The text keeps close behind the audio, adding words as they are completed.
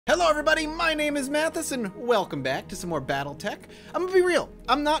Hello everybody, my name is Mathis and welcome back to some more Battletech. I'm gonna be real,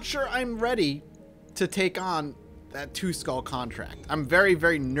 I'm not sure I'm ready to take on that 2-skull contract. I'm very,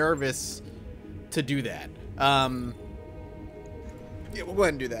 very nervous to do that. Yeah, we'll go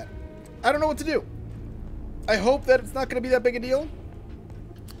ahead and do that. I don't know what to do. I hope that it's not gonna be that big a deal.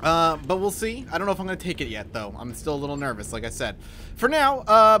 But we'll see. I don't know if I'm going to take it yet, though. I'm still a little nervous, like I said. For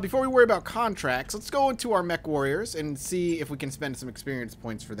now, before we worry about contracts, let's go into our mech warriors and see if we can spend some experience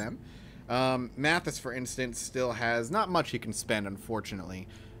points for them. Mathis, for instance, still has not much he can spend, unfortunately.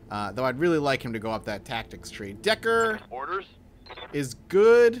 Though I'd really like him to go up that tactics tree. Decker is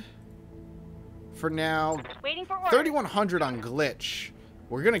good for now. Waiting for orders. 3,100 on glitch.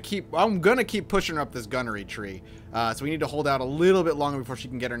 I'm gonna keep pushing her up this gunnery tree. So we need to hold out a little bit longer before she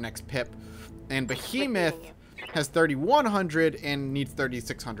can get her next pip. And Behemoth has 3,100 and needs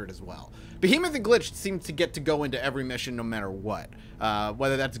 3,600 as well. Behemoth and glitch seem to get to go into every mission no matter what.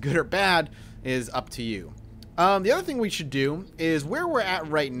 Whether that's good or bad is up to you. The other thing we should do is where we're at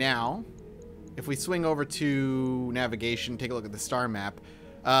right now. If we swing over to navigation, take a look at the star map.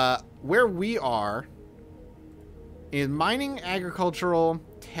 Where we are in mining, agricultural,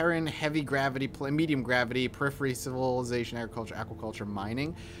 terran, heavy gravity, medium gravity, periphery, civilization, agriculture, aquaculture,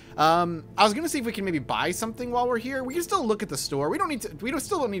 mining. I was gonna see if we can maybe buy something while we're here. We can still look at the store.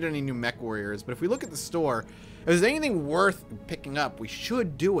 Still don't need any new mech warriors, but if we look at the store, if there's anything worth picking up, we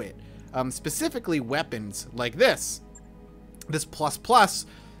should do it. Specifically weapons like this. This plus,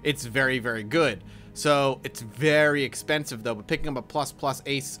 it's very, very good. So it's very expensive though, but picking up a plus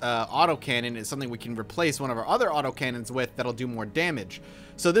ace autocannon is something we can replace one of our other autocannons with that'll do more damage.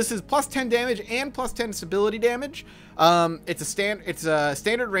 So this is plus 10 damage and plus 10 stability damage. It's a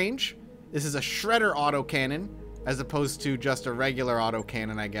standard range. This is a shredder autocannon as opposed to just a regular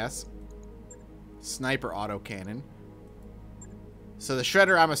autocannon, I guess. Sniper autocannon. So the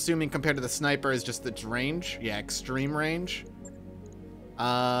shredder, I'm assuming compared to the sniper, is just its range. Yeah, extreme range.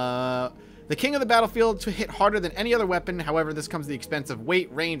 The king of the battlefield to hit harder than any other weapon. However, this comes at the expense of weight,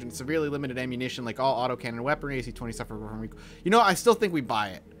 range, and severely limited ammunition like all autocannon weaponry. AC-20 suffer from... You know, I still think we buy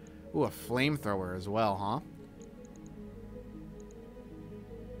it. Ooh, a flamethrower as well, huh?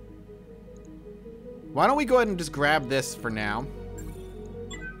 Why don't we go ahead and just grab this for now.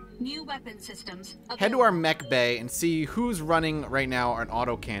 New weapon systems available. Head to our mech bay and see who's running right now an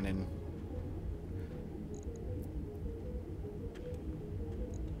autocannon.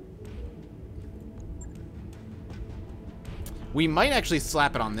 We might actually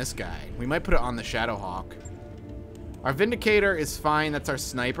slap it on this guy. We might put it on the Shadowhawk. Our Vindicator is fine. That's our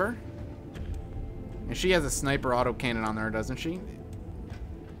sniper. And she has a sniper autocannon on there, doesn't she?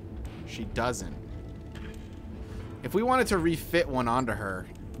 She doesn't. If we wanted to refit one onto her,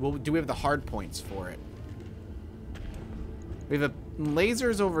 do we have the hard points for it? We have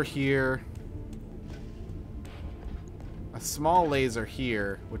lasers over here. A small laser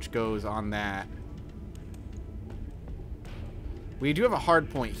here, which goes on that. We do have a hard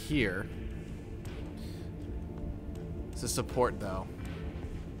point here. It's a support, though.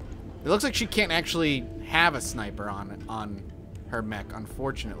 It looks like she can't actually have a sniper on her mech,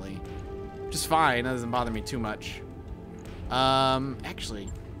 unfortunately. Which is fine. That doesn't bother me too much. Actually,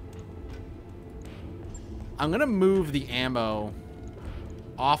 I'm gonna move the ammo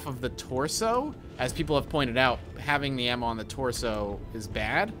off of the torso. As people have pointed out, having the ammo on the torso is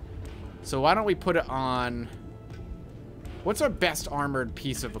bad. So why don't we put it on... What's our best armored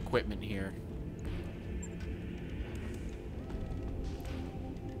piece of equipment here?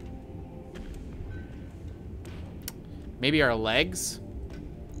 Maybe our legs?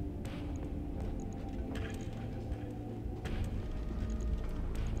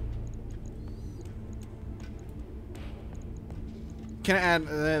 Can I add...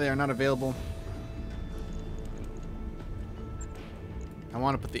 they are not available. I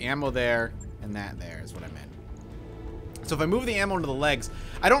want to put the ammo there, and that there is what I meant. So if I move the ammo into the legs,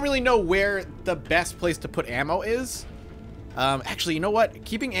 I don't really know where the best place to put ammo is. Actually, you know what?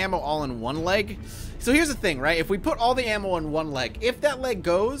 Keeping ammo all in one leg. So here's the thing, right? If we put all the ammo in one leg, if that leg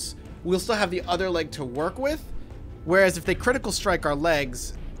goes, we'll still have the other leg to work with. Whereas if they critical strike our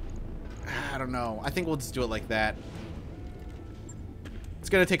legs, I don't know. I think we'll just do it like that. It's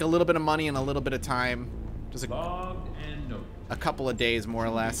going to take a little bit of money and a little bit of time. Just a couple of days, more or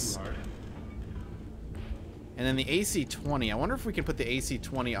less. And then the AC-20. I wonder if we can put the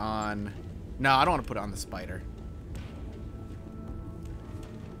AC-20 on... No, I don't want to put it on the spider.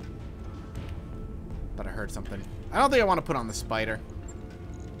 Thought I heard something. I don't think I want to put on the spider.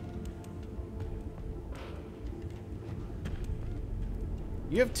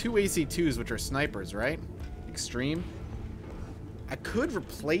 You have two AC-2s, which are snipers, right? Extreme. I could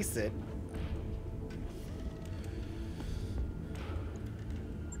replace it.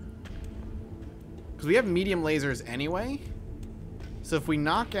 Because we have medium lasers anyway. So if we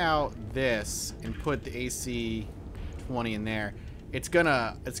knock out this and put the AC-20 in there, it's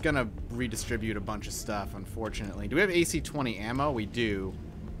gonna redistribute a bunch of stuff, unfortunately. Do we have AC-20 ammo? We do.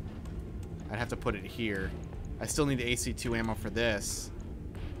 I'd have to put it here. I still need the AC-2 ammo for this.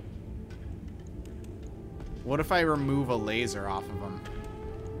 What if I remove a laser off of them?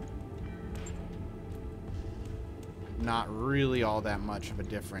 Not really all that much of a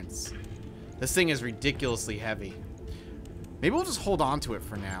difference. This thing is ridiculously heavy. Maybe we'll just hold on to it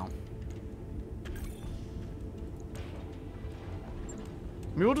for now.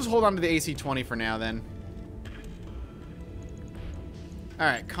 Maybe we'll just hold on to the AC-20 for now, then.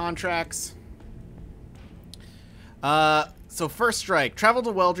 Alright, contracts. So first strike. Travel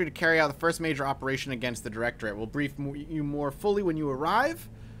to Weldry to carry out the first major operation against the Directorate. We'll brief you more fully when you arrive.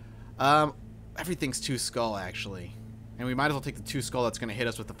 Everything's 2 skull, actually. And we might as well take the 2 skull that's going to hit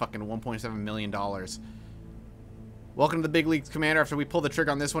us with the fucking $1.7 million. Welcome to the big leagues, Commander. After we pull the trigger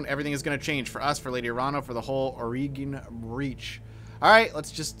on this one, everything is going to change. For us, for Lady ARANO, for the whole Oregon Reach. Alright,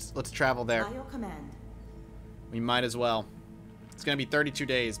 let's travel there. By your command. We might as well. It's going to be 32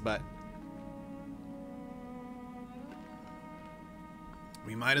 days, but...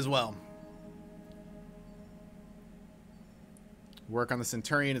 we might as well. Work on the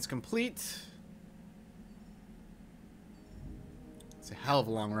Centurion is complete. It's a hell of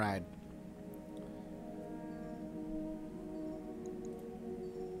a long ride.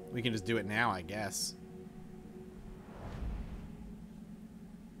 We can just do it now, I guess.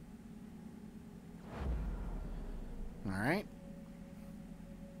 All right.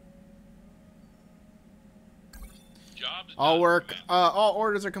 All work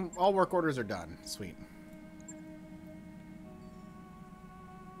orders are done. Sweet.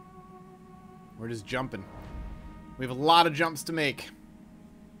 We're just jumping. We have a lot of jumps to make.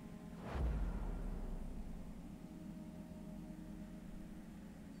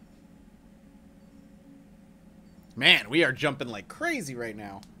 Man, we are jumping like crazy right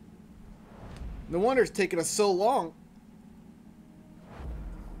now. No wonder it's taking us so long.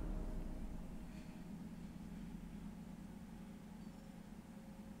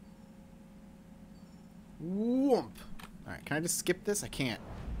 Whoomp. Alright, can I just skip this? I can't.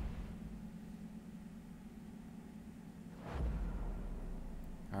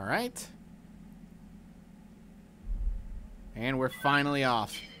 Alright. And we're finally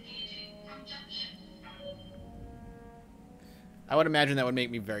off. I would imagine that would make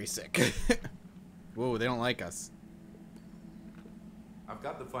me very sick. Whoa, they don't like us. I've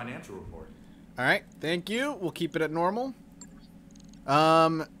got the financial report. Alright, thank you. We'll keep it at normal.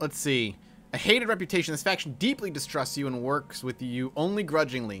 Let's see. A hated reputation. This faction deeply distrusts you and works with you only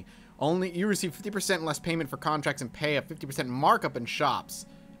grudgingly. You receive 50% less payment for contracts and pay a 50% markup in shops.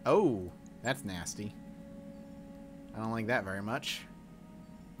 Oh, that's nasty. I don't like that very much.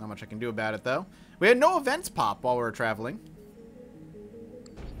 Not much I can do about it, though. We had no events pop while we were traveling.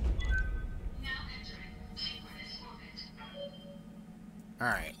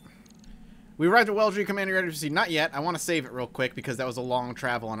 Alright. We arrived at Weldry, Commander, ready to proceed. Not yet. I want to save it real quick because that was a long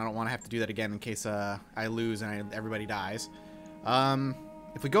travel and I don't want to have to do that again in case I lose and everybody dies.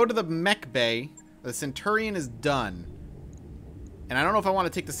 If we go to the mech bay, the Centurion is done. And I don't know if I want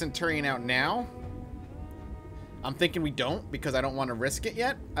to take the Centurion out now. I'm thinking we don't because I don't want to risk it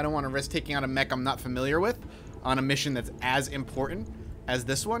yet. I don't want to risk taking out a mech I'm not familiar with on a mission that's as important as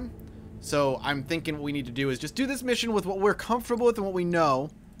this one. So I'm thinking what we need to do is just do this mission with what we're comfortable with and what we know.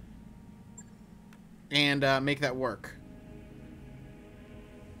 And make that work.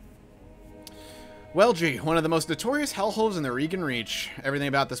 Weldry, one of the most notorious hellholes in the Oregon Reach. Everything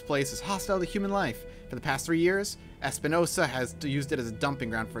about this place is hostile to human life. For the past 3 years, Espinosa has used it as a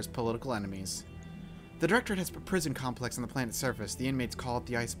dumping ground for his political enemies. The Directorate has a prison complex on the planet's surface. The inmates call it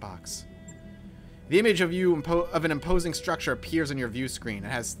the Icebox. The image of an imposing structure appears on your view screen.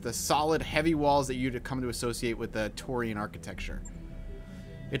 It has the solid, heavy walls that you'd come to associate with the Taurian architecture.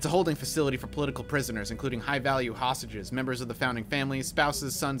 It's a holding facility for political prisoners, including high-value hostages, members of the founding families,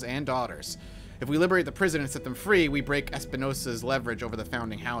 spouses, sons, and daughters. If we liberate the prison and set them free, we break Espinosa's leverage over the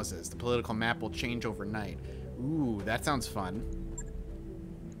founding houses. The political map will change overnight. Ooh, that sounds fun.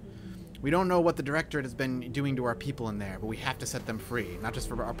 We don't know what the Directorate has been doing to our people in there, but we have to set them free. Not just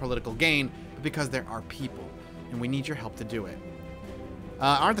for our political gain, but because they're our people, and we need your help to do it.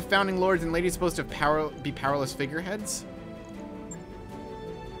 Aren't the founding lords and ladies supposed to be powerless figureheads?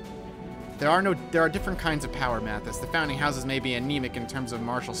 There are different kinds of power, Mathis. The founding houses may be anemic in terms of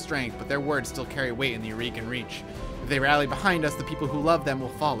martial strength, but their words still carry weight in the Eureka Reach. If they rally behind us, the people who love them will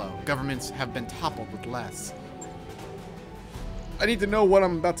follow. Governments have been toppled with less. I need to know what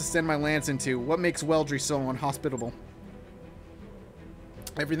I'm about to send my lance into. What makes Weldry so inhospitable?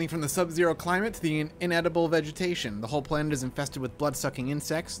 Everything from the sub-zero climate to the inedible vegetation. The whole planet is infested with blood-sucking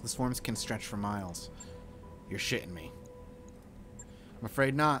insects. The swarms can stretch for miles. You're shitting me. I'm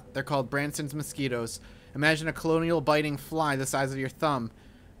afraid not. They're called Branston's mosquitoes. Imagine a colonial biting fly the size of your thumb.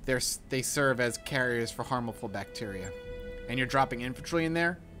 They serve as carriers for harmful bacteria. And you're dropping infantry in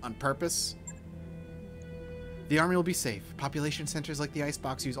there? On purpose? The army will be safe. Population centers like the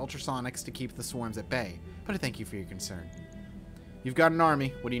icebox use ultrasonics to keep the swarms at bay. But I thank you for your concern. You've got an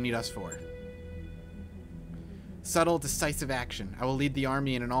army. What do you need us for? Subtle, decisive action. I will lead the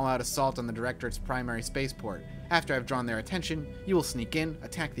army in an all-out assault on the Directorate's primary spaceport. After I've drawn their attention, you will sneak in,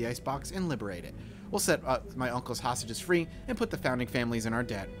 attack the icebox, and liberate it. We'll set my uncle's hostages free and put the founding families in our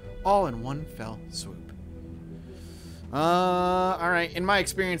debt. All in one fell swoop. Alright. In my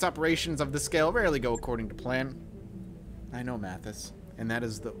experience, operations of this scale rarely go according to plan. I know, Mathis. And that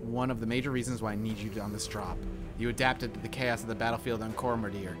is one of the major reasons why I need you on this drop. You adapted to the chaos of the battlefield on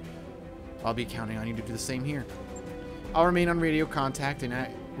Cormordeer. I'll be counting on you to do the same here. I'll remain on radio contact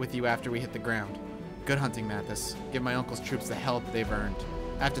and with you after we hit the ground. Good hunting, Mathis. Give my uncle's troops the help they've earned.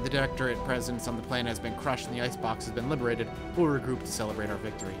 After the Directorate presence on the planet has been crushed and the icebox has been liberated, we'll regroup to celebrate our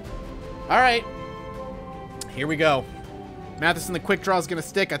victory. Alright. Here we go. Mathis and the quick draw is going to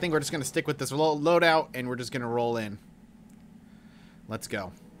stick. I think we're just going to stick with this loadout and we're just going to roll in. Let's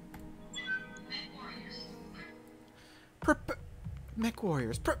go. Mech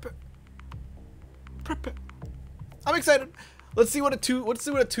Warriors. I'm excited. Let's see what a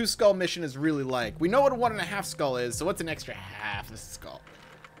two skull mission is really like. We know what a 1.5 skull is, so what's an extra half a skull?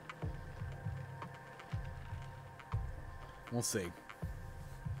 We'll see.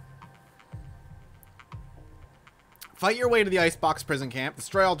 Fight your way to the Icebox prison camp,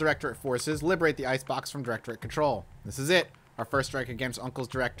 destroy all Directorate forces, liberate the Icebox from Directorate control. This is it. Our first strike against Uncle's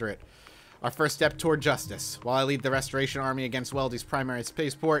Directorate. Our first step toward justice. While I lead the Restoration Army against Weldy's primary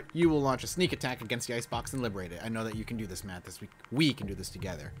spaceport, you will launch a sneak attack against the Icebox and liberate it. I know that you can do this, Matt. We can do this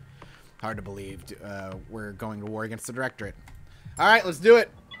together. Hard to believe we're going to war against the Directorate. All right, let's do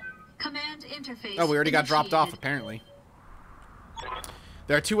it. Command interface. Oh, we already got dropped off, apparently.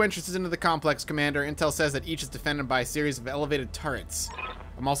 There are 2 entrances into the complex, Commander. Intel says that each is defended by a series of elevated turrets.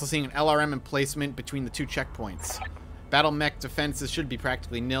 I'm also seeing an LRM emplacement between the 2 checkpoints. Battle mech defenses should be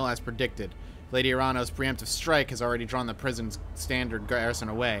practically nil as predicted. Lady ARANO's preemptive strike has already drawn the prison's standard garrison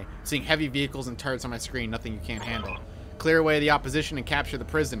away. Seeing heavy vehicles and turrets on my screen, nothing you can't handle. Clear away the opposition and capture the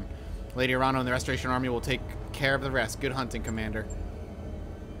prison. Lady ARANO and the Restoration Army will take care of the rest. Good hunting, Commander.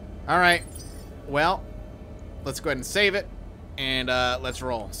 Alright. Well, let's go ahead and save it. And let's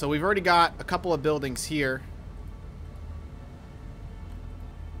roll. So we've already got a couple of buildings here.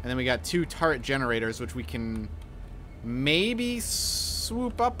 And then we got 2 turret generators, which we can maybe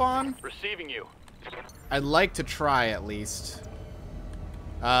swoop up on. Receiving you. I'd like to try at least.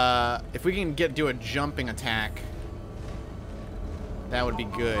 If we can do a jumping attack, that would be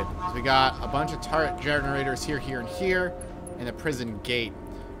good. So we got a bunch of turret generators here, here, and here, and the prison gate.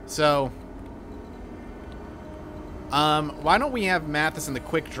 So, why don't we have Mathis and the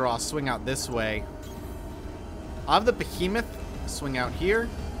quick draw swing out this way? I'll have the Behemoth swing out here.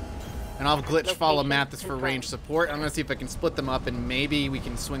 And I'll have Glitch follow Mathis for range support. I'm going to see if I can split them up and maybe we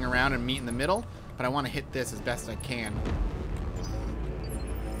can swing around and meet in the middle. But I want to hit this as best I can.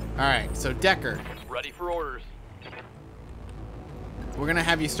 Alright, so Decker. Ready for orders. We're going to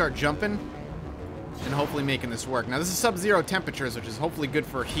have you start jumping and hopefully making this work. Now this is sub-zero temperatures, which is hopefully good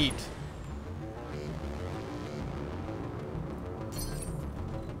for heat.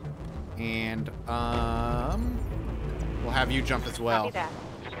 And, we'll have you jump as well. Copy that.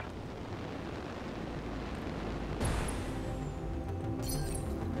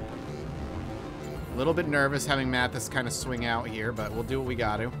 A little bit nervous having Mathis kind of swing out here, but we'll do what we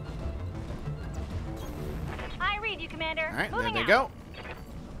got to. I read you, Commander. All right, Moving there they out. go.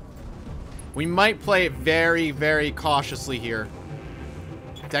 We might play it very, very cautiously here.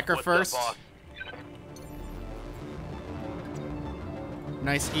 Decker What's first. up, boss?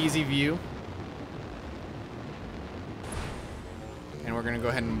 Nice, easy view. And we're going to go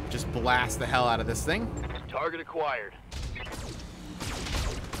ahead and just blast the hell out of this thing. Target acquired.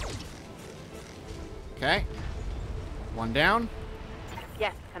 Okay. 1 down.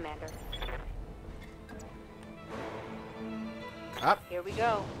 Yes, Commander. Up. Here we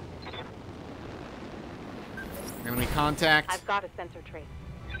go. Enemy contact. I've got a sensor trace.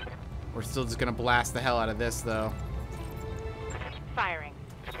 We're still just gonna blast the hell out of this, though. Firing.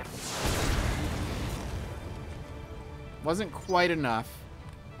 Wasn't quite enough.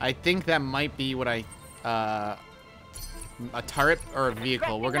 I think that might be what I... a turret or a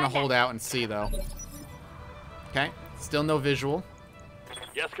vehicle. We're gonna hold out and see, though. Okay. Still no visual.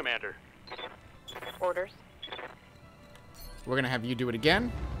 Yes, Commander. Orders. We're gonna have you do it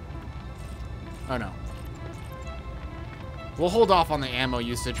again. Oh, no. We'll hold off on the ammo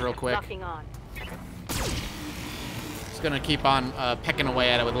usage real quick. Locking on. Just gonna keep on pecking away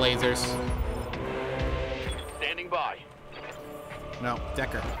at it with lasers. Standing by. No,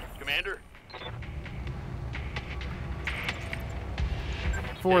 Decker. Commander.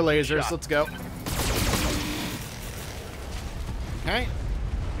 4 lasers. Shot. Let's go. Okay.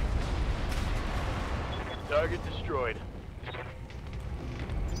 Target destroyed.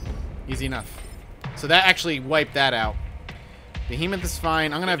 Easy enough. So that actually wiped that out. Behemoth is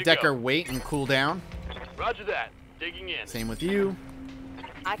fine. I'm gonna have Good to Decker go. wait and cool down. Roger that. Digging in. Same with you.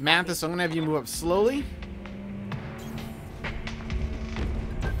 I copy. Mathis, I'm gonna have you move up slowly.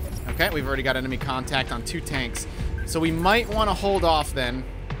 Okay, we've already got enemy contact on 2 tanks. So we might want to hold off then.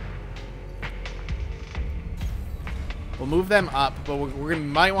 We'll move them up, but we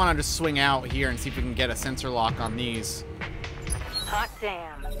might want to just swing out here and see if we can get a sensor lock on these. Hot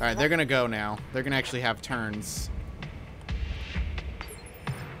damn. All right, they're going to go now. They're going to actually have turns.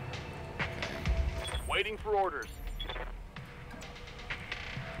 Waiting for orders.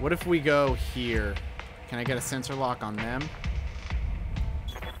 What if we go here? Can I get a sensor lock on them?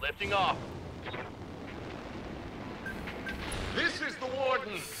 Lifting off. This is the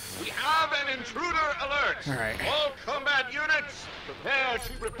Warden. We have an intruder alert. All right. All combat units, prepare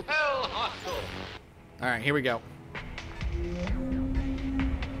to repel hostile. All right, here we go.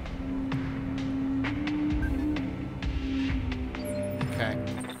 Okay.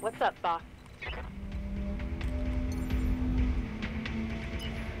 What's up, boss?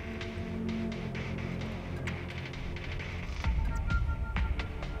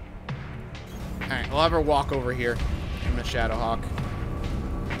 All right, we'll have her walk over here in the Shadowhawk.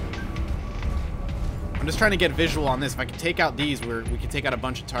 I'm just trying to get visual on this. If I can take out these, we can take out a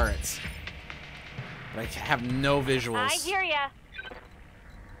bunch of turrets. But I have no visuals. I hear ya.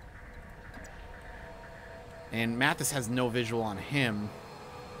 And Mathis has no visual on him.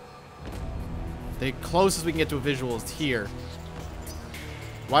 The closest we can get to a visual is here.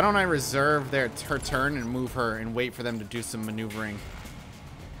 Why don't I reserve her turn and move her and wait for them to do some maneuvering?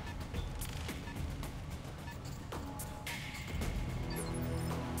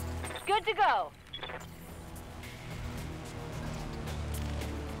 Good to go.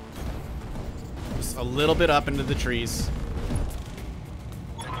 Just a little bit up into the trees.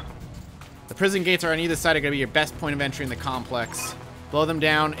 The prison gates are on either side are going to be your best point of entry in the complex. Blow them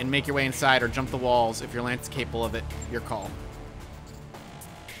down and make your way inside or jump the walls if your lance is capable of it. Your call.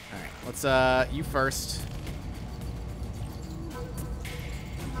 Alright, let's, you first.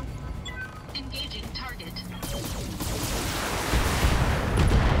 Engaging target.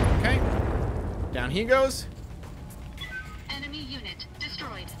 Okay. Down he goes. Enemy unit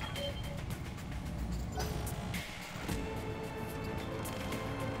destroyed.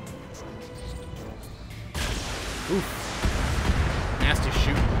 Oof. Nasty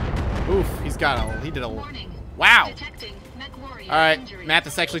shoot. Oof, he did a... Warning. Wow. Detecting mech warrior Alright, injury.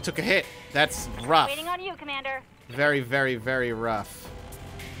 Mathis actually took a hit. That's rough. Waiting on you, Commander. Very, very, very rough.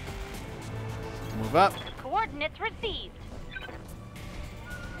 Move up. Coordinates received.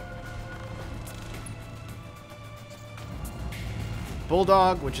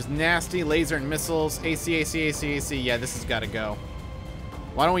 Bulldog, which is nasty. Laser and missiles. AC, AC, AC, AC. Yeah, this has got to go.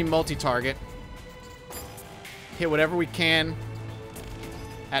 Why don't we multi-target? Hit whatever we can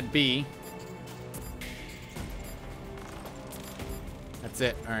at B. That's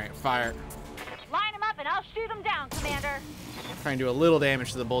it. Alright, fire. Line them up and I'll shoot them down, Commander. Try and do a little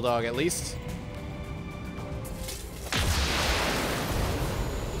damage to the Bulldog at least.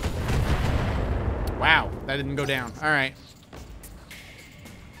 Wow, that didn't go down. Alright.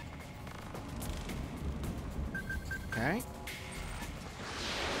 Okay.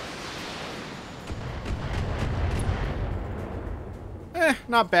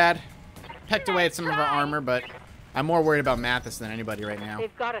 Not bad. Pecked away at some of our armor, but I'm more worried about Mathis than anybody right now.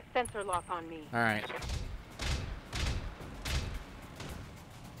 They've got a sensor lock on me. Alright.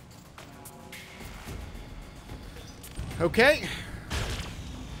 Okay.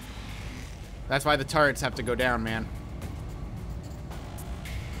 That's why the turrets have to go down, man.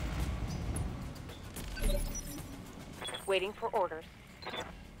 Waiting for orders.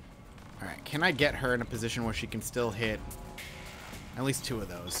 Alright, can I get her in a position where she can still hit? At least 2 of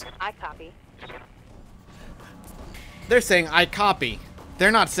those. I copy. They're saying I copy.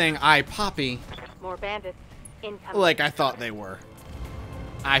 They're not saying I poppy More bandits incoming. like I thought they were.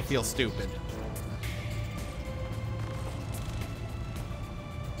 I feel stupid.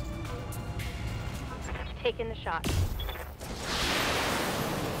 Taking the shot.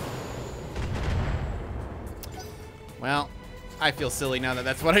 Well, I feel silly now that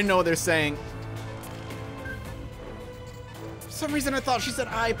that's what I know they're saying. For some reason I thought she said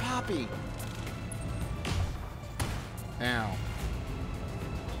I poppy. Ow.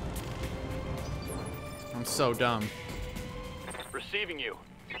 I'm so dumb. Receiving you.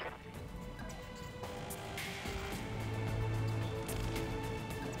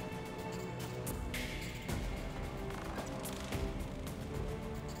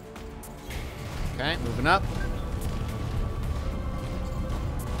 Okay, moving up.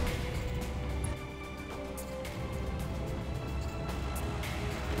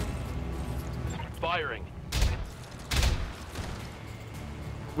 Firing.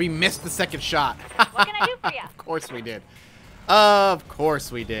 We missed the second shot. What can I do for ya? Of course we did. Of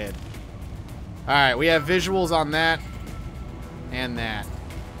course we did. Alright, we have visuals on that. And that.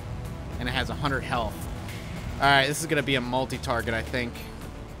 And it has 100 health. Alright, this is going to be a multi-target, I think.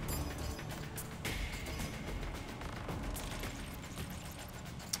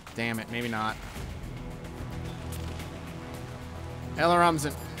 Damn it, maybe not. Ailerons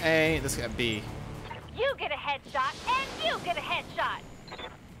an A. This got B. You get a headshot, and you get a headshot.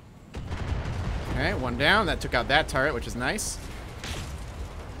 Okay, 1 down. That took out that turret, which is nice.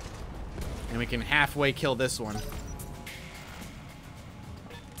 And we can halfway kill this one.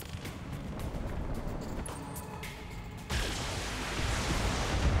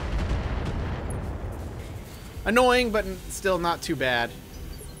 Annoying, but still not too bad.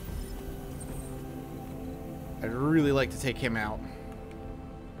 I'd really like to take him out.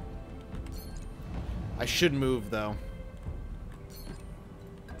 I should move, though.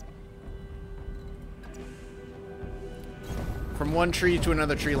 From one tree to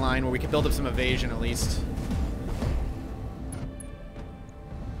another tree line where we can build up some evasion at least.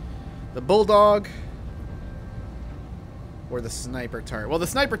 The bulldog or the sniper turret. Well, the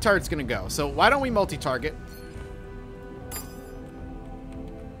sniper turret's gonna go. So why don't we multi-target?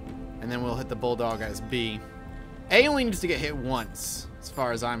 And then we'll hit the bulldog as B. A only needs to get hit once, as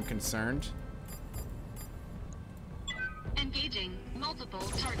far as I'm concerned. Engaging multiple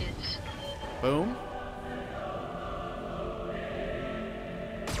targets. Boom.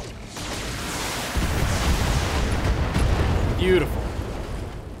 Beautiful.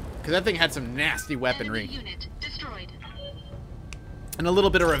 Because that thing had some nasty weaponry. Enemy unit destroyed. And a little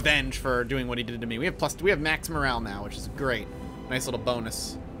bit of revenge for doing what he did to me. We have max morale now, which is great. Nice little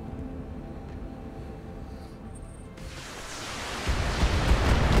bonus.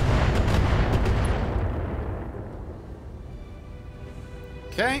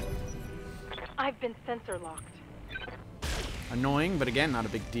 Okay. I've been sensor locked. Annoying, but again, not a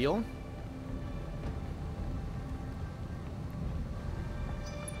big deal.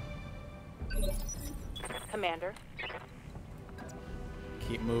 Commander.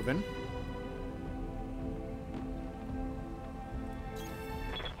 Keep moving.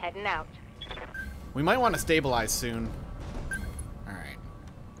 Heading out. We might want to stabilize soon. Alright.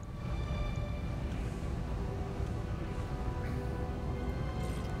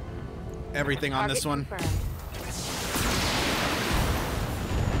 Everything on this one. Target confirmed.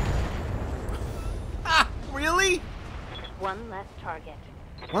 Ah! Really? One less target.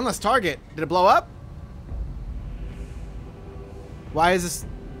 One less target. Did it blow up? Why is this...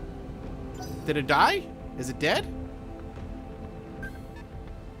 Did it die? Is it dead?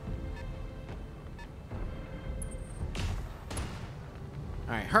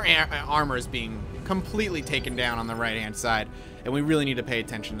 Alright, her armor is being completely taken down on the right-hand side, and we really need to pay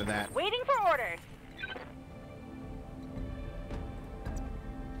attention to that. Waiting for orders.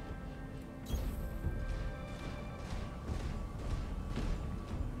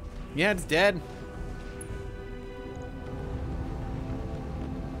 Yeah, it's dead.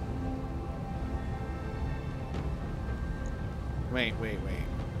 Wait.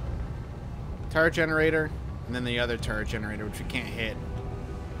 Turret generator, and then the other turret generator, which we can't hit.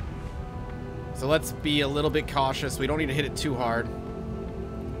 So let's be a little bit cautious. We don't need to hit it too hard.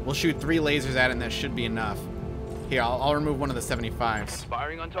 We'll shoot 3 lasers at it, and that should be enough. Here, I'll remove one of the 75s.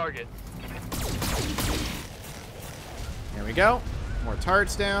 Firing on target. There we go. More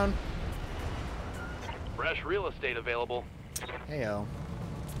turrets down. Fresh real estate available. Heyo.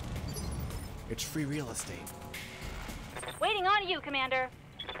 It's free real estate. Waiting on you, Commander.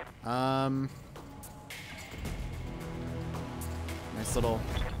 Nice little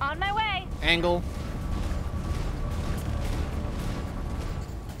On my way. angle.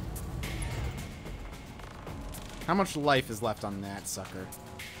 How much life is left on that sucker?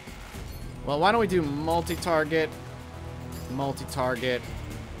 Well, why don't we do multi-target, multi-target,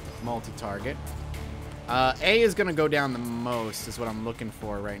 multi-target. A is going to go down the most is what I'm looking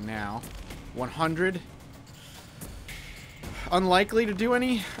for right now. 100. Unlikely to do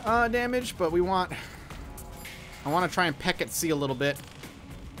any damage, but I want to try and peck at C a little bit.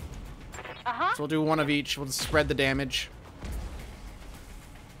 Uh-huh. So we'll do one of each. We'll just spread the damage.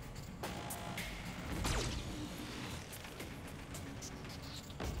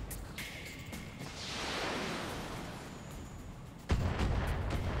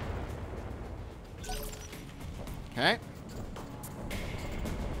 Okay.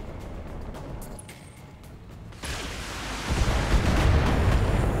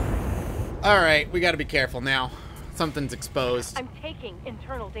 Alright, we gotta be careful now. Something's exposed. I'm taking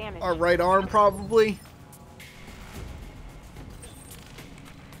internal damage. Our right arm, probably.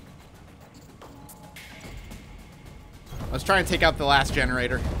 Let's try and take out the last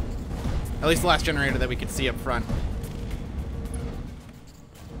generator. At least the last generator that we could see up front.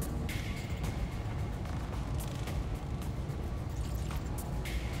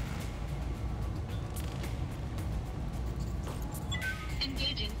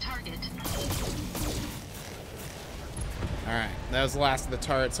 Engaging target. Alright, that was the last of the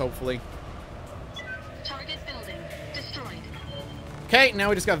turrets, hopefully. Target building destroyed. Okay, now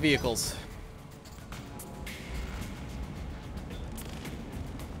we just got vehicles.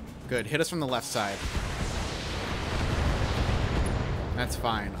 Good, hit us from the left side. That's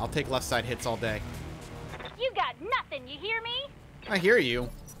fine. I'll take left side hits all day. You got nothing, you hear me? I hear you.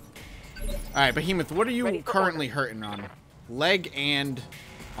 Alright, Behemoth, what are you Ready for currently hurting on? Leg and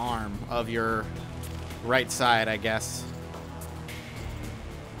arm of your right side, I guess.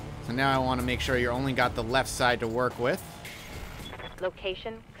 So now I want to make sure you only got the left side to work with.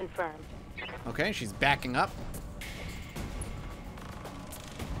 Location confirmed. Okay, she's backing up.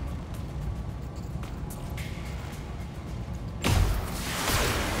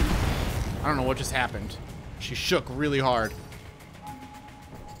 I don't know what just happened. She shook really hard.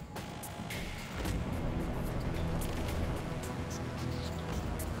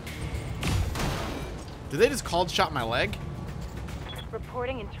 Did they just cold shot my leg?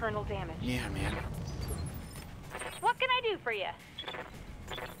 Reporting internal damage. Yeah, man. What can I do for you?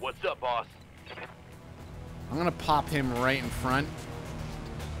 What's up, boss? I'm gonna pop him right in front.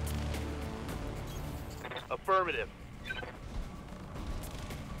 Affirmative.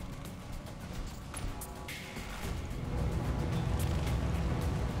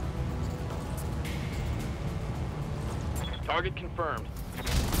 Target confirmed.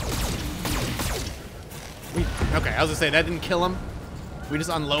 Okay, I was gonna say, that didn't kill him. We just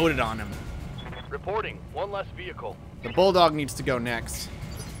unloaded on him. Reporting. One less vehicle. The Bulldog needs to go next.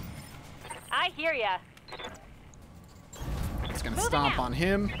 I hear ya. It's gonna Moving stomp out. on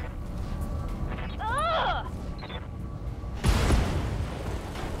him. Ugh!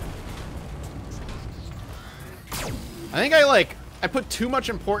 I think I put too much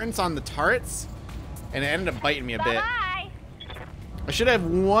importance on the turrets, and it ended up biting me a bit. Bye-bye. I should have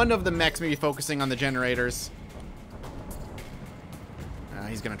one of the mechs maybe focusing on the generators.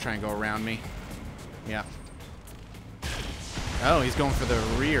 He's gonna try and go around me. Yeah. Oh, he's going for the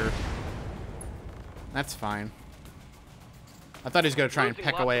rear. That's fine. I thought he was gonna try and Losing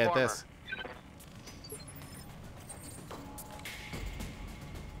peck lots away of at this.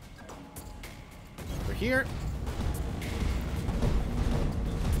 Over here.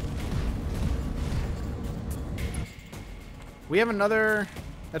 We have another...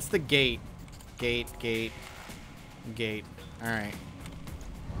 That's the gate. Gate. Alright.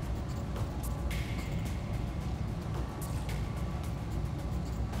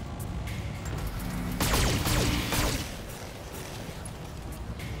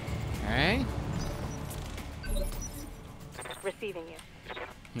 Okay. Receiving you.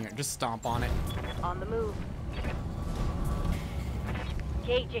 Here, just stomp on it. On the move.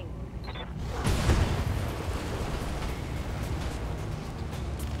 Gauging.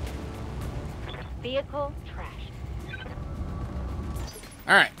 Vehicle trashed.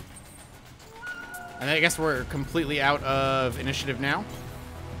 Alright. And I guess we're completely out of initiative now.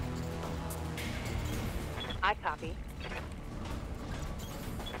 I copy.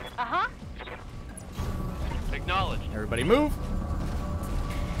 Uh-huh. Acknowledged. Everybody move.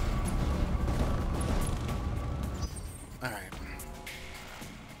 Alright.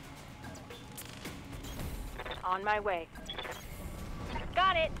 On my way.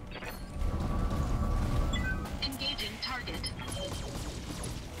 Got it. Engaging target.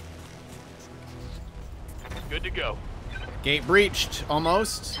 Good to go. Gate breached,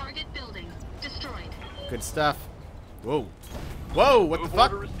 almost. Target building destroyed. Good stuff. Whoa. Whoa, what the Move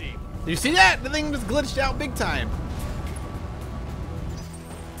fuck? order received. Did you see that? The thing was glitched out big time.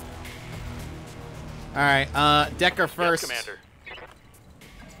 Alright, Decker first. Yes, Commander.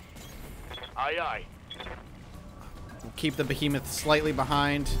 Aye, aye. We'll keep the behemoth slightly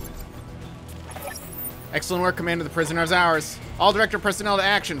behind. Excellent work, Commander. The prisoner is ours. All director personnel to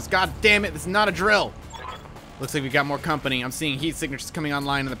actions. God damn it, this is not a drill. Looks like we've got more company. I'm seeing heat signatures coming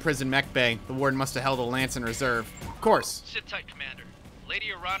online in the prison mech bay. The warden must have held a lance in reserve. Of course. Sit tight, Commander. Lady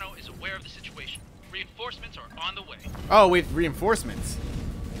ARANO is aware of the situation. Reinforcements are on the way. Oh, wait, reinforcements.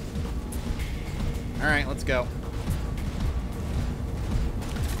 Alright, let's go.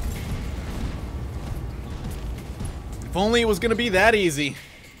 If only it was gonna be that easy.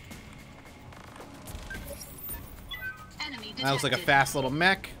 Enemy That looks like a detected. fast little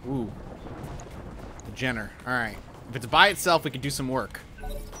mech. Ooh. The Jenner. Alright. If it's by itself, we could do some work.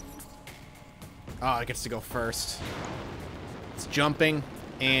 Oh, it gets to go first. It's jumping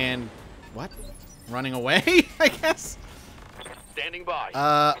and... what? Running away, I guess? Standing by.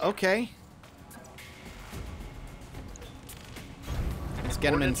 Okay. Let's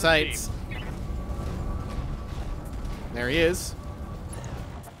get him in Ordnance sights. There he is.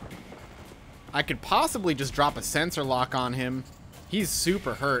 I could possibly just drop a sensor lock on him. He's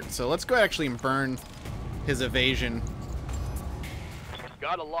super hurt, so let's go actually and burn his evasion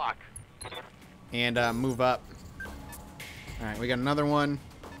Got a lock. and move up. Alright, we got another one.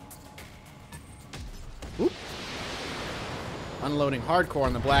 Oop. Unloading hardcore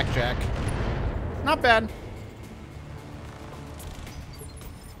on the blackjack. Not bad.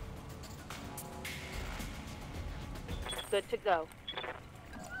 Good to go.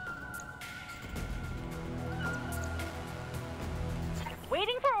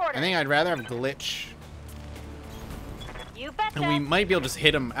 Waiting for I orders. think I'd rather have glitch. You betcha. And we might be able to just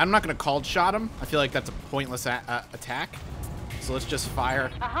hit him. I'm not going to cold shot him. I feel like that's a pointless attack. So let's just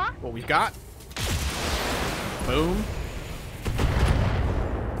fire Uh-huh. what we've got. Boom.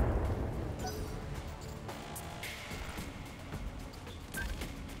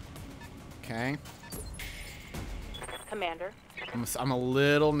 Okay. Commander. I'm a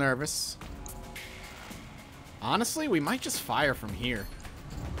little nervous. Honestly, we might just fire from here.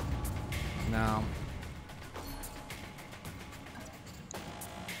 No.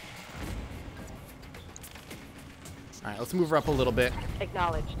 Alright, let's move her up a little bit.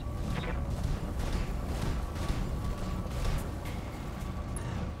 Acknowledged.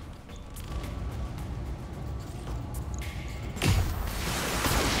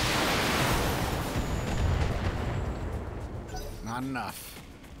 Not enough.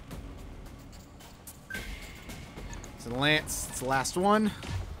 So the lance, it's the last one.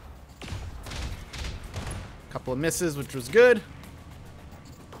 Couple of misses, which was good.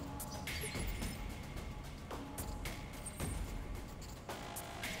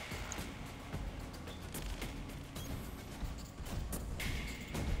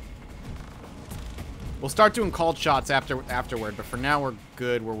 We'll start doing called shots afterward, but for now we're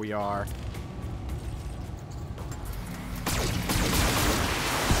good where we are.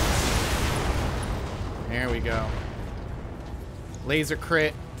 There we go. Laser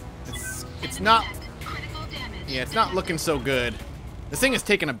crit. It's not. Critical damage. Yeah, it's not looking so good. This thing is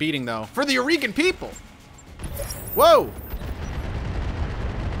taking a beating though. For the Eureka people. Whoa.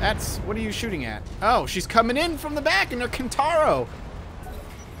 That's. What are you shooting at? Oh, she's coming in from the back in her Kintaro. All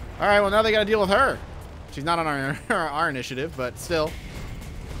right. Well, now they got to deal with her. She's not on our initiative, but still.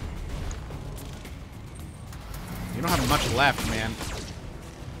 You don't have much left, man.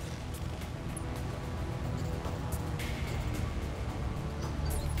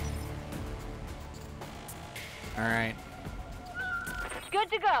 All right. Good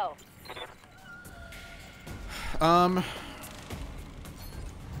to go.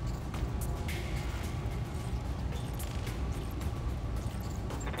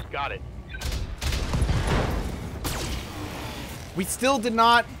 Got it. We still did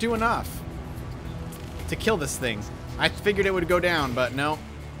not do enough to kill this thing. I figured it would go down, but no.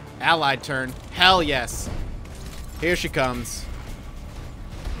 Allied turn. Hell yes. Here she comes.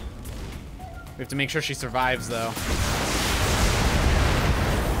 We have to make sure she survives, though.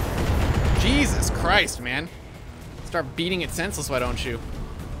 Jesus Christ, man. Start beating it senseless, why don't you?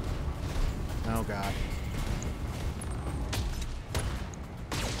 Oh, God.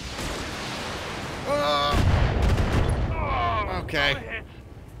 Okay.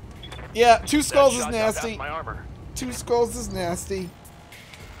 Yeah, two skulls is That shot got past nasty. my armor. Two skulls is nasty.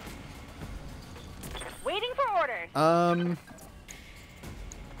 Waiting for orders.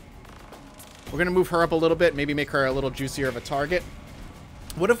 We're going to move her up a little bit, maybe make her a little juicier of a target.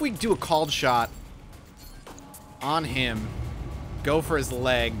 What if we do a called shot on him, go for his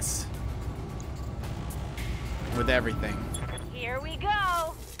legs with everything? Here we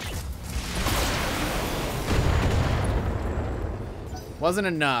go. Wasn't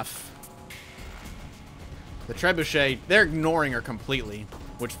enough. The trebuchet, they're ignoring her completely,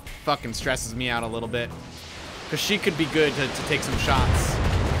 which fucking stresses me out a little bit. Because she could be good to take some shots.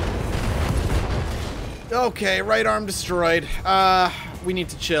 Okay, right arm destroyed. We need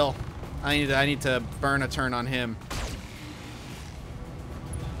to chill. I need to burn a turn on him.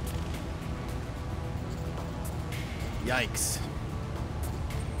 Yikes.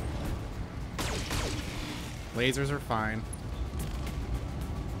 Lasers are fine.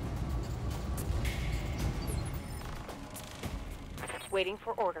 Waiting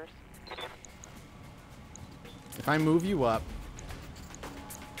for orders. If I move you up,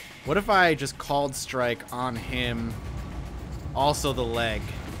 what if I just called strike on him, also the leg?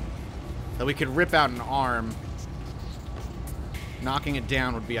 That we could rip out an arm. Knocking it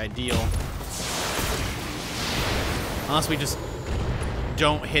down would be ideal. Unless we just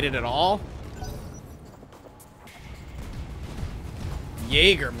don't hit it at all.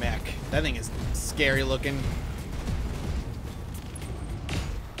 Jaeger mech. That thing is scary looking.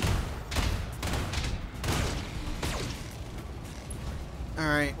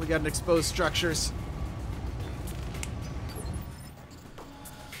 Alright, we got exposed structures.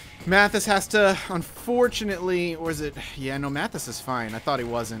 Mathis has to, unfortunately, or is it? Yeah, no, Mathis is fine. I thought he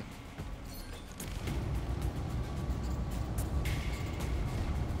wasn't.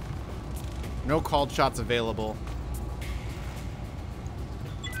 No called shots available.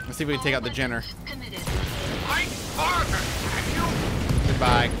 Let's see if we can take out the Jenner. Committed. Fight harder, can you?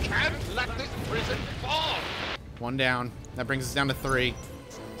 Goodbye. Can't let this prison fall. One down. That brings us down to 3.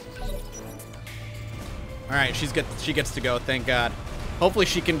 Alright, she gets to go, thank God. Hopefully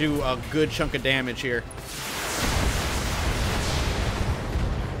she can do a good chunk of damage here.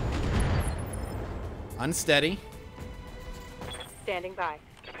 Unsteady. Standing by.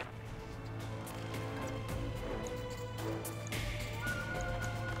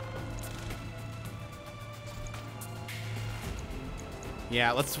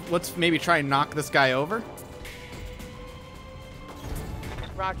 Yeah, let's maybe try and knock this guy over.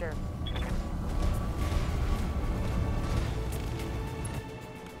 Roger.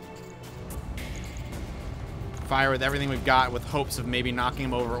 Fire with everything we've got with hopes of maybe knocking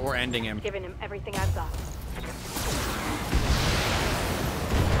him over or ending him. Giving him everything I've got.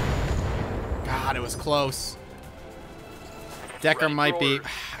 God, it was close. Decker might be...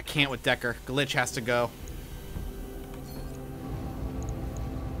 I can't with Decker. Glitch has to go.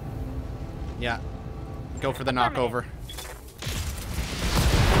 Yeah. Go for the knockover.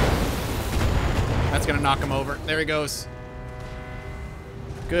 That's gonna knock him over. There he goes.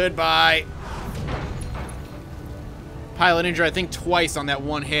 Goodbye. Pilot injured, I think, twice on that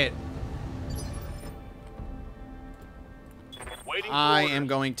one hit. I am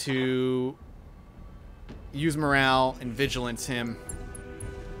going to use morale and vigilance him.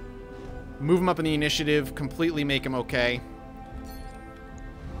 Move him up in the initiative, completely make him okay.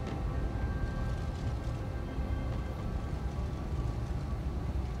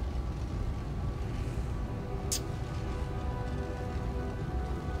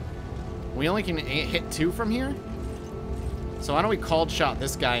 We only can hit 2 from here? So why don't we cold shot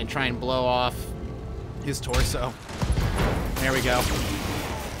this guy and try and blow off his torso? There we go.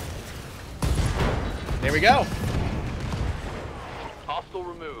 There we go. Hostile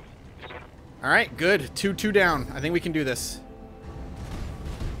removed. Alright, good. 2 down. I think we can do this.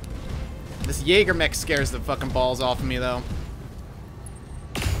 This Jaeger mech scares the fucking balls off of me, though.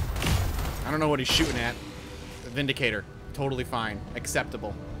 I don't know what he's shooting at. The Vindicator. Totally fine.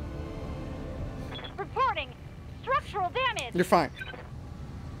 Acceptable. Reporting structural damage. You're fine.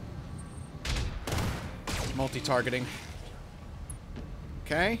 Multi-targeting.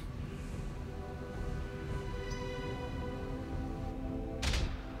 Okay.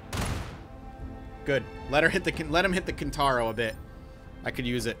 Good. Let him hit the Kintaro a bit. I could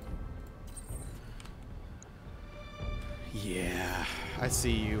use it. Yeah, I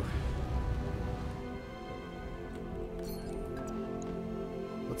see you.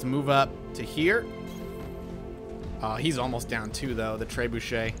 Let's move up to here. He's almost down too, though, the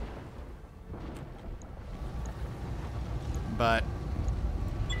trebuchet. But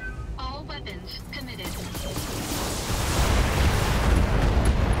All weapons committed.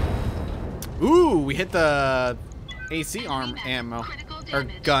 ooh, we hit the AC arm ammo, or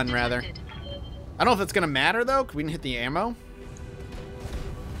gun rather. I don't know if that's gonna matter though, 'cause we didn't hit the ammo.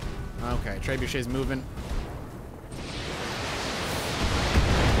 Okay, trebuchet's moving.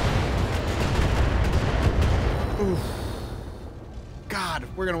 Oof. God,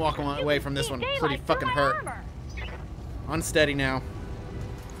 we're gonna walk away from this one pretty fucking hurt. Unsteady now.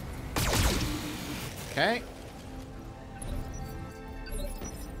 Okay.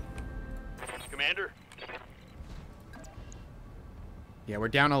 Commander? Yeah, we're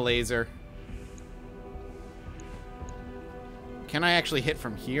down a laser. Can I actually hit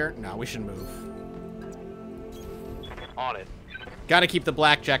from here? No, we should move. On it. Gotta keep the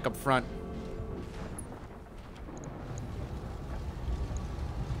blackjack up front.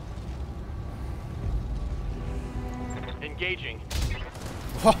 Engaging.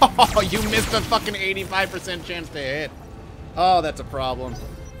 Oh, you missed a fucking 85% chance to hit. Oh, that's a problem.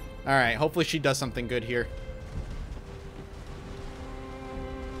 Alright, hopefully she does something good here.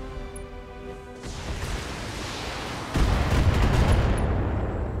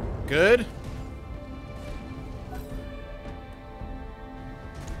 Good.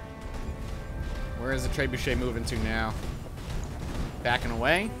 Where is the trebuchet moving to now? Backing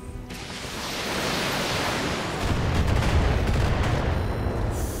away.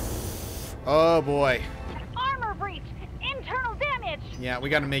 Oh boy. Armor breach! Internal damage! Yeah, we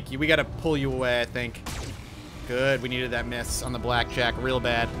gotta pull you away, I think. Good, we needed that miss on the blackjack real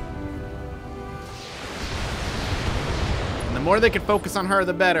bad. And the more they can focus on her,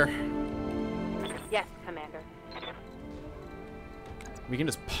 the better. Yes, Commander. We can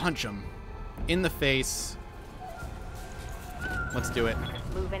just punch him in the face. Let's do it.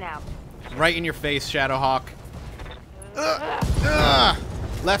 Moving out. Right in your face, Shadowhawk.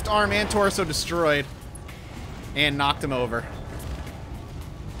 Left arm and torso destroyed. And knocked him over.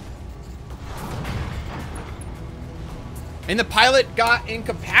 And the pilot got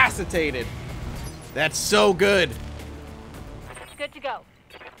incapacitated. That's so good. Good to go.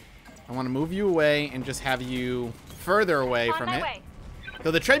 I want to move you away and just have you further away On from my it. way. Though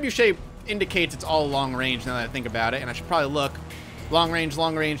the trebuchet indicates it's all long range now that I think about it. And I should probably look. Long range,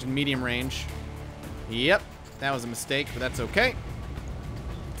 and medium range. Yep. That was a mistake, but that's okay.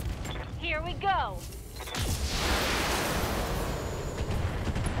 Here we go.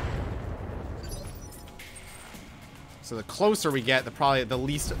 So the closer we get,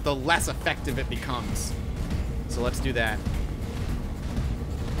 the less effective it becomes. So let's do that.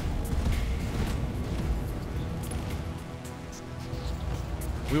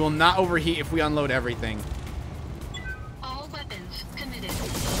 We will not overheat if we unload everything. All weapons committed.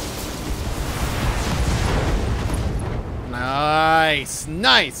 Nice,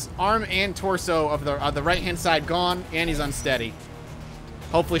 nice. Arm and torso of the right-hand side gone, and he's unsteady.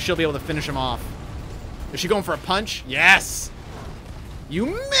 Hopefully she'll be able to finish him off. Is she going for a punch? Yes.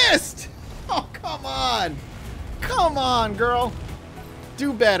 You missed. Oh, come on. Come on, girl.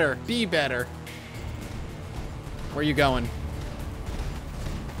 Do better. Be better. Where are you going?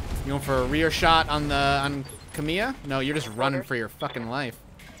 You going for a rear shot on Kamiya? No, you're just running for your fucking life.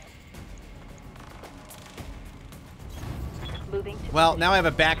 Moving to Well, now I have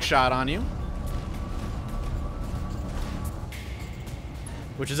a back shot on you.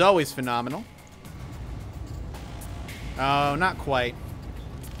 Which is always phenomenal. Oh, not quite.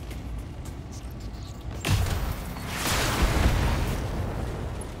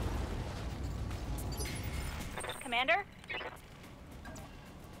 Commander?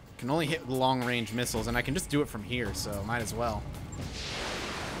 Can only hit long-range missiles, and I can just do it from here, so might as well.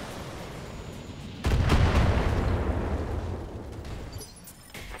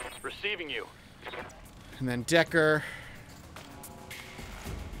 Receiving you. And then Decker.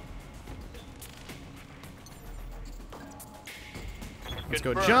 Let's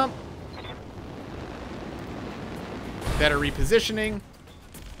go Confirmed. jump. Better repositioning.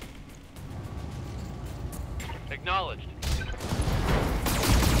 Acknowledged.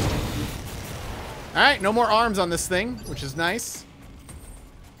 Alright, no more arms on this thing, which is nice.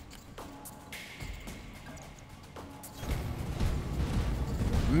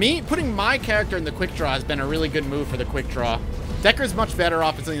 Putting my character in the quick draw has been a really good move for the quick draw. Decker's much better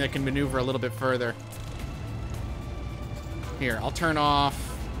off as something that can maneuver a little bit further. Here, I'll turn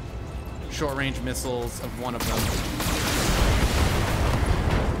off short-range missiles of one of them.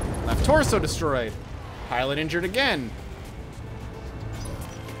 Left torso destroyed. Pilot injured again.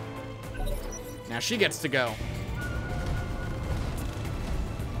 Now she gets to go.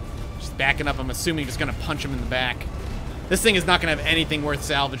 She's backing up, I'm assuming just gonna punch him in the back. This thing is not gonna have anything worth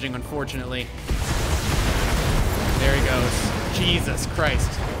salvaging, unfortunately. There he goes. Jesus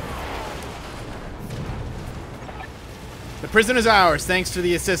Christ. The prison is ours, thanks to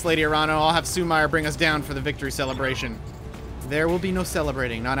the assist, Lady ARANO. I'll have Sumair bring us down for the victory celebration. There will be no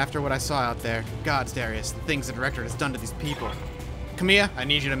celebrating, not after what I saw out there. Gods, Darius, the things the director has done to these people. Camilla, I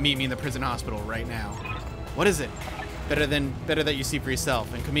need you to meet me in the prison hospital right now. What is it? Better that you see for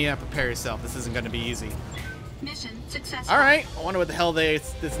yourself. And Camilla, prepare yourself. This isn't going to be easy. Mission successful. All right. I wonder what the hell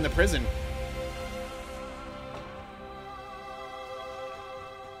it's in the prison.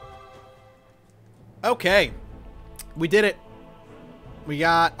 Okay. We did it. We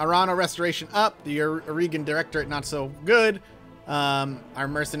got ARANO restoration up. The Oregon Directorate not so good. Our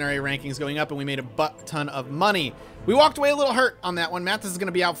mercenary rankings going up, and we made a butt ton of money. We walked away a little hurt on that one. Mathis is going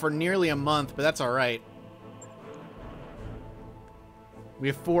to be out for nearly a month, but that's all right. We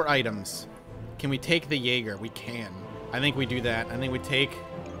have 4 items. Can we take the Jaeger? We can. I think we do that. I think we take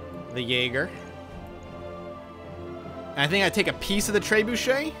the Jaeger. And I think I take a piece of the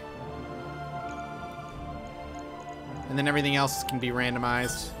trebuchet. And then everything else can be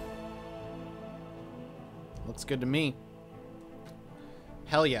randomized. Looks good to me.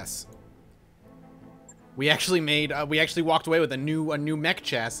 Hell yes. We actually walked away with a new mech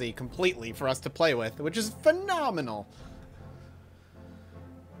chassis completely for us to play with, which is phenomenal.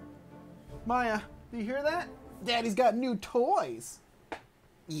 Maya, do you hear that? Daddy's got new toys.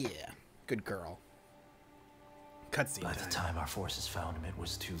 Yeah, good girl. Cutscene By the time our forces found him, it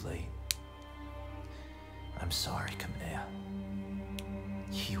was too late. I'm sorry, Kamea.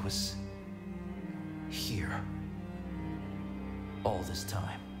 He was here all this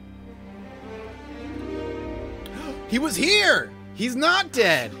time. He was here! He's not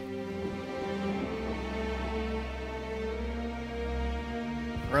dead!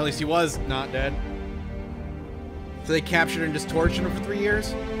 Or at least he was not dead. So they captured and just tortured him for 3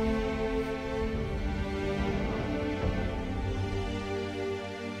 years?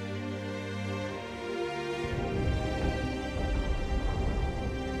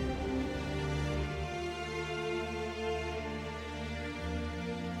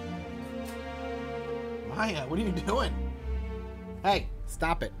 Maya, what are you doing? Hey,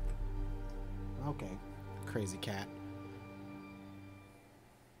 stop it. Okay, crazy cat.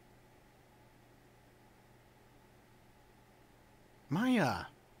 Maya,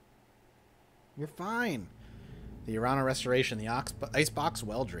 you're fine. The ARANO restoration, the icebox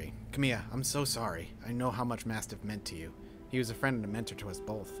weldry. Camilla, I'm so sorry. I know how much Mastiff meant to you. He was a friend and a mentor to us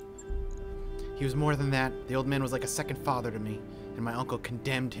both. He was more than that. The old man was like a second father to me, and my uncle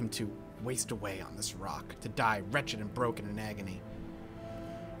condemned him to waste away on this rock, to die wretched and broken in agony.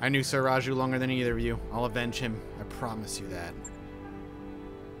 I knew Sir Raju longer than either of you. I'll avenge him. I promise you that.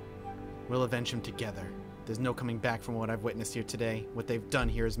 We'll avenge him together. There's no coming back from what I've witnessed here today. What they've done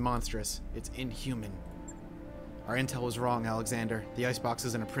here is monstrous. It's inhuman. Our intel was wrong, Alexander. The icebox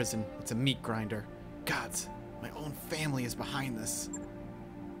isn't a prison. It's a meat grinder. Gods, my own family is behind this.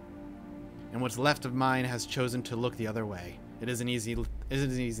 And what's left of mine has chosen to look the other way. It isn't an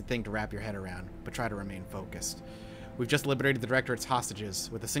easy thing to wrap your head around, but try to remain focused. We've just liberated the Directorate's hostages.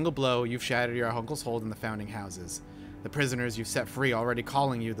 With a single blow, you've shattered your uncle's hold in the founding houses. The prisoners you've set free already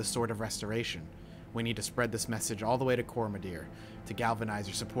calling you the Sword of Restoration. We need to spread this message all the way to Cormadir, to galvanize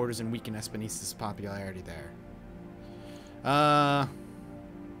your supporters and weaken Espanista's popularity there.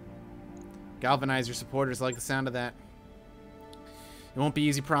 Galvanize your supporters. I like the sound of that. It won't be an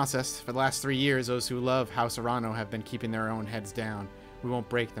easy process. For the last 3 years, those who love House ARANO have been keeping their own heads down. We won't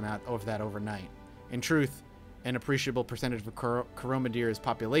break them out of that overnight. In truth, an appreciable percentage of Cormadir's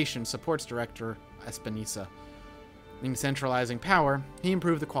population supports Director Espinisa. In centralizing power, he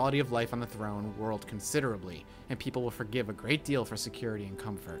improved the quality of life on the throne world considerably, and people will forgive a great deal for security and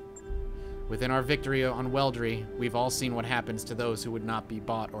comfort. Within our victory on Weldry, we've all seen what happens to those who would not be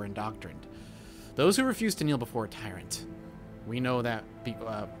bought or indoctrined. Those who refuse to kneel before a tyrant. We know that...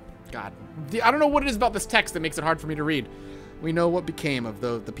 God. I don't know what it is about this text that makes it hard for me to read. We know what became of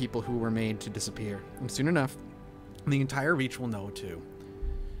the people who were made to disappear. And soon enough, the entire Reach will know too.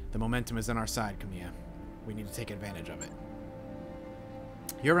 The momentum is on our side, Camilla. We need to take advantage of it.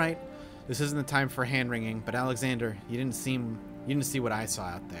 You're right. This isn't the time for hand-wringing, but Alexander, you didn't see what I saw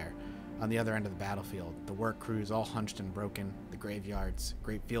out there. On the other end of the battlefield, the work crews all hunched and broken, the graveyards,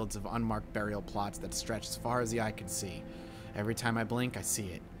 great fields of unmarked burial plots that stretch as far as the eye could see. Every time I blink, I see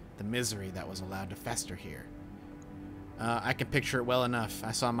it. The misery that was allowed to fester here. I can picture it well enough.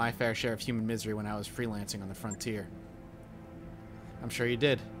 I saw my fair share of human misery when I was freelancing on the frontier. I'm sure you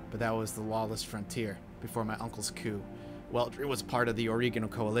did, but that was the lawless frontier, before my uncle's coup. Weldry was part of the Oregano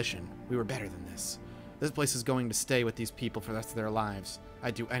Coalition. We were better than this. This place is going to stay with these people for the rest of their lives.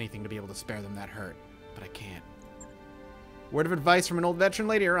 I'd do anything to be able to spare them that hurt, but I can't. Word of advice from an old veteran,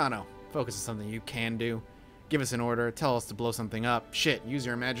 Lady ARANO. Focus on something you can do. Give us an order, tell us to blow something up. Shit, use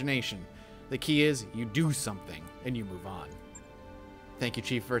your imagination. The key is, you do something, and you move on. Thank you,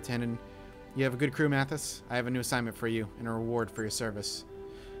 Chief Vertanen. You have a good crew, Mathis. I have a new assignment for you and a reward for your service.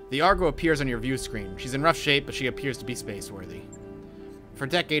 The Argo appears on your view screen. She's in rough shape, but she appears to be space-worthy. For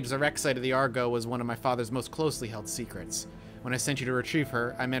decades, the wreck site of the Argo was one of my father's most closely held secrets. When I sent you to retrieve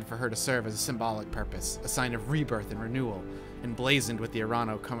her, I meant for her to serve as a symbolic purpose, a sign of rebirth and renewal, emblazoned with the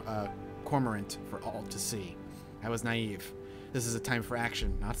ARANO cormorant for all to see. I was naive. This is a time for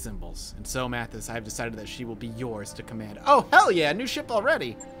action, not symbols. And so, Mathis, I have decided that she will be yours to command. Oh, hell yeah! New ship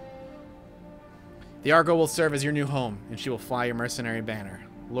already! The Argo will serve as your new home, and she will fly your mercenary banner.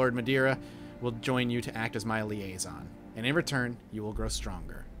 Lord Madeira will join you to act as my liaison. And in return, you will grow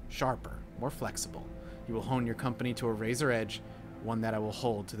stronger, sharper, more flexible. You will hone your company to a razor edge, one that I will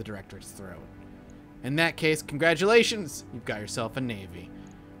hold to the Directorate's throat. In that case, congratulations! You've got yourself a navy.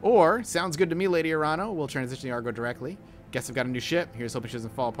 Or, sounds good to me, Lady ARANO. We'll transition the Argo directly. Guess I've got a new ship. Here's hoping she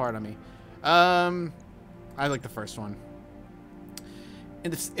doesn't fall apart on me. I like the first one.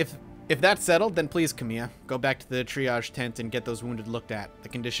 And if that's settled, then please, Camilla, go back to the triage tent and get those wounded looked at. The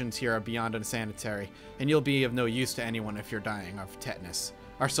conditions here are beyond unsanitary, and you'll be of no use to anyone if you're dying of tetanus.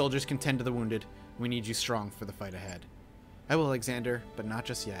 Our soldiers can tend to the wounded. We need you strong for the fight ahead. I will, Alexander, but not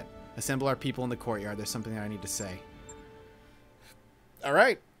just yet. Assemble our people in the courtyard. There's something that I need to say. All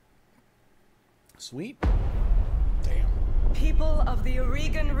right. Sweet. Damn. People of the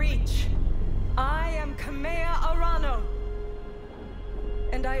Oregon Reach, I am Kamea ARANO,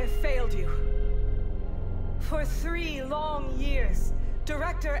 and I have failed you. For 3 long years,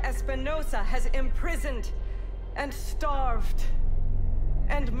 Director Espinosa has imprisoned and starved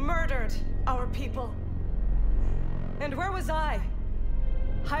and murdered our people. And where was I?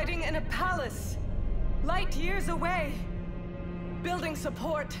 Hiding in a palace, light years away, building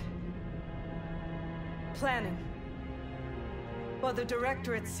support, planning. While the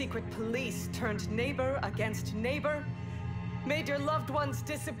Directorate's secret police turned neighbor against neighbor, made your loved ones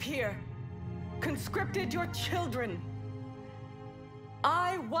disappear, conscripted your children.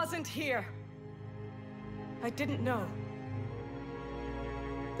 I wasn't here. I didn't know.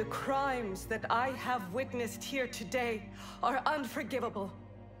 The crimes that I have witnessed here today are unforgivable.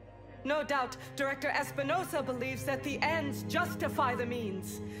 No doubt, Director Espinosa believes that the ends justify the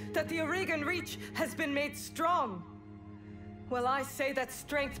means, that the Oregon Reach has been made strong. Well, I say that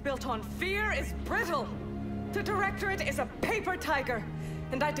strength built on fear is brittle. The Directorate is a paper tiger,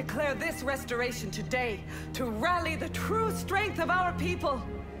 and I declare this restoration today to rally the true strength of our people,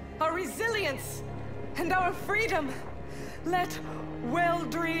 our resilience, and our freedom. Let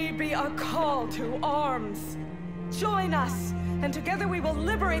Weldry be a call to arms. Join us, and together we will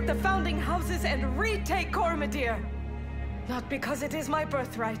liberate the founding houses and retake Cormadir. Not because it is my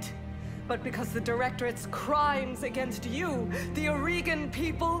birthright, but because the Directorate's crimes against you, the Oregon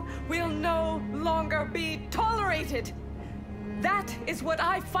people, will no longer be tolerated. That is what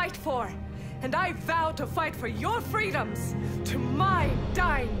I fight for, and I vow to fight for your freedoms to my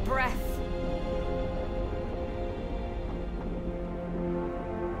dying breath.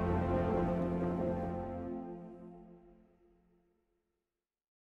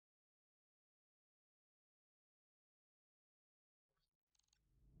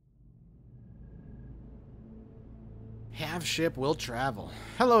 Have ship will travel.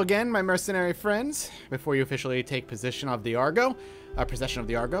 Hello again, my mercenary friends. Before you officially take possession of the Argo, I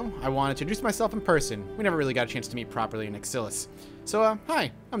wanted to introduce myself in person. We never really got a chance to meet properly in Exilis. So,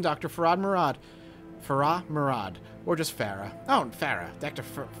 hi, I'm Dr. Farah Murad, or just Farah. Oh, Farah, Dr.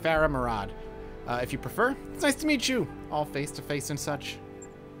 Farah Murad. If you prefer, it's nice to meet you, all face-to-face and such.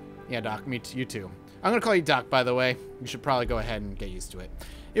 Yeah, Doc, you too. I'm gonna call you Doc, by the way. You should probably go ahead and get used to it.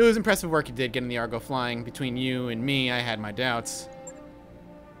 It was impressive work you did getting the Argo flying. Between you and me, I had my doubts.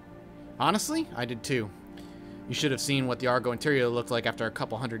 Honestly, I did too. You should have seen what the Argo interior looked like after a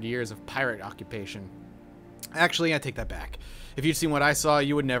couple hundred years of pirate occupation. Actually, I take that back. If you'd seen what I saw,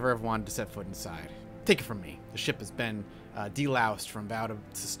 you would never have wanted to set foot inside. Take it from me. The ship has been deloused from bow to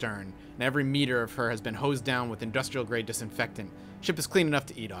stern, and every meter of her has been hosed down with industrial-grade disinfectant. Ship is clean enough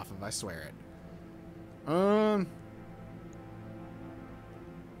to eat off of, I swear it.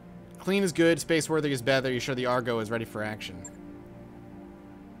 Clean is good, space-worthy is better. You sure the Argo is ready for action?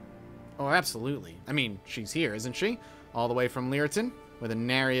 Oh, absolutely. I mean, she's here, isn't she? All the way from Lyriton, with a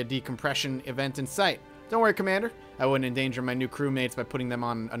nary decompression event in sight. Don't worry, Commander. I wouldn't endanger my new crewmates by putting them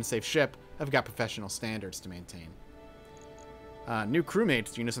on an unsafe ship. I've got professional standards to maintain. New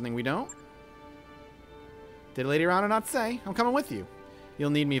crewmates, do you know something we don't? Did Lady ARANO not say? I'm coming with you.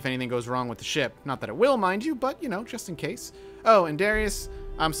 You'll need me if anything goes wrong with the ship. Not that it will, mind you, but, you know, just in case. Oh, and Darius,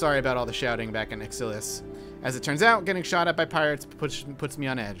 I'm sorry about all the shouting back in Exilis. As it turns out, getting shot at by pirates puts me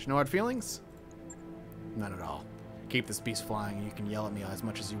on edge. No hard feelings? None at all. Keep this beast flying, and you can yell at me as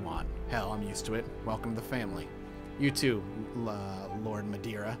much as you want. Hell, I'm used to it. Welcome to the family. You too, Lord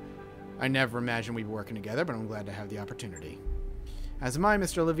Madeira. I never imagined we'd be working together, but I'm glad to have the opportunity. As am I,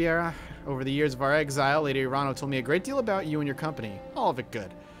 Mr. Oliveira. Over the years of our exile, Lady ARANO told me a great deal about you and your company. All of it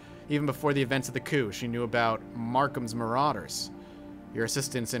good. Even before the events of the coup, she knew about Markham's marauders. Your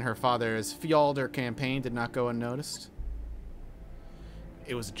assistance in her father's Fjolder campaign did not go unnoticed.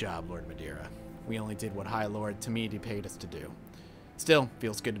 It was a job, Lord Madeira. We only did what High Lord Tamidi paid us to do. Still,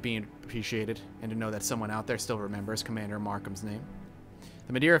 feels good to be appreciated, and to know that someone out there still remembers Commander Markham's name.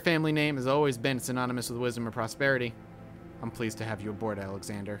 The Madeira family name has always been synonymous with wisdom and prosperity. I'm pleased to have you aboard,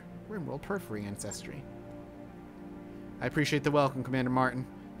 Alexander. Rimworld Periphery ancestry. I appreciate the welcome, Commander Martin,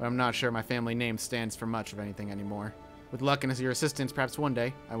 but I'm not sure my family name stands for much of anything anymore. With luck and as your assistance, perhaps one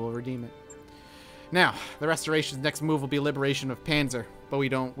day, I will redeem it. Now, the Restoration's next move will be liberation of Panzer, but we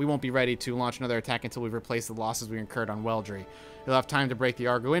won't be ready to launch another attack until we've replaced the losses we incurred on Weldry. You'll have time to break the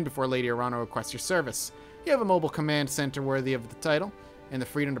Argo in before Lady ARANO requests your service. You have a mobile command center worthy of the title, and the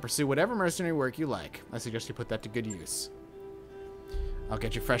freedom to pursue whatever mercenary work you like. I suggest you put that to good use. I'll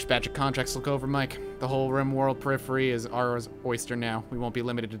get you a fresh batch of contracts to look over, Mike. The whole Rimworld Periphery is our oyster now. We won't be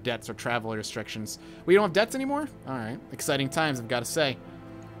limited to debts or travel restrictions. We don't have debts anymore? Alright. Exciting times, I've got to say.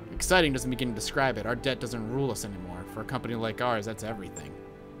 Exciting doesn't begin to describe it. Our debt doesn't rule us anymore. For a company like ours, that's everything.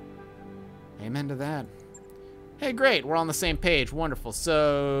 Amen to that. Hey, great. We're on the same page. Wonderful.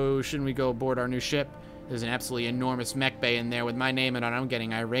 So, shouldn't we go aboard our new ship? There's an absolutely enormous mech bay in there with my name in it. I'm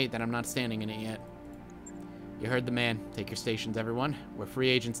getting irate that I'm not standing in it yet. You heard the man. Take your stations, everyone. We're free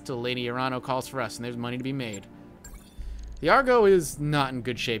agents till Lady ARANO calls for us, and there's money to be made. The Argo is not in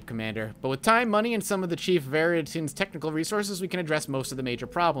good shape, Commander, but with time, money, and some of the Chief Veritin's technical resources, we can address most of the major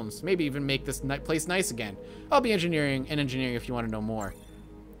problems. Maybe even make this place nice again. I'll be engineering if you want to know more.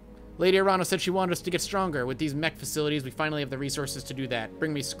 Lady ARANO said she wanted us to get stronger. With these mech facilities, we finally have the resources to do that.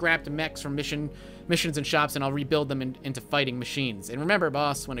 Bring me scrapped mechs from missions and shops, and I'll rebuild them into fighting machines. And remember,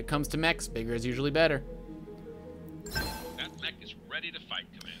 boss, when it comes to mechs, bigger is usually better. That mech is ready to fight,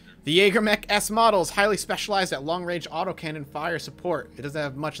 Commander. The Jaegermech S model is highly specialized at long-range autocannon fire support. It doesn't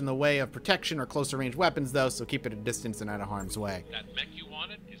have much in the way of protection or closer-range weapons, though, so keep it at a distance and out of harm's way. That mech you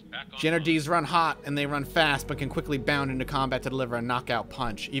wanted is back on. GNRDs run hot, and they run fast, but can quickly bound into combat to deliver a knockout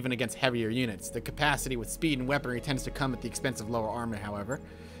punch, even against heavier units. The capacity with speed and weaponry tends to come at the expense of lower armor, however.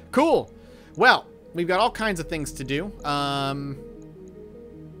 Cool! Well, we've got all kinds of things to do.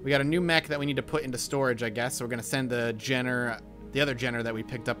 We got a new mech that we need to put into storage, I guess, so we're going to send the other Jenner that we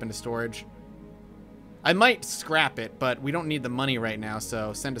picked up into storage. I might scrap it, but we don't need the money right now,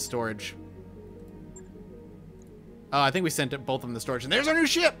 so send to storage. Oh, I think we sent both of them to storage, and there's our new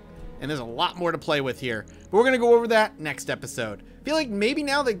ship! And there's a lot more to play with here. But we're going to go over that next episode. I feel like maybe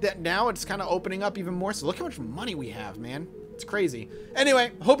now now it's kind of opening up even more, so look how much money we have, man. It's crazy.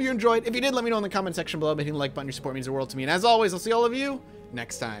 Anyway, hope you enjoyed. If you did, let me know in the comment section below. Hitting the like button, your support means the world to me. And as always, I'll see all of you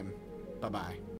next time. Bye-bye.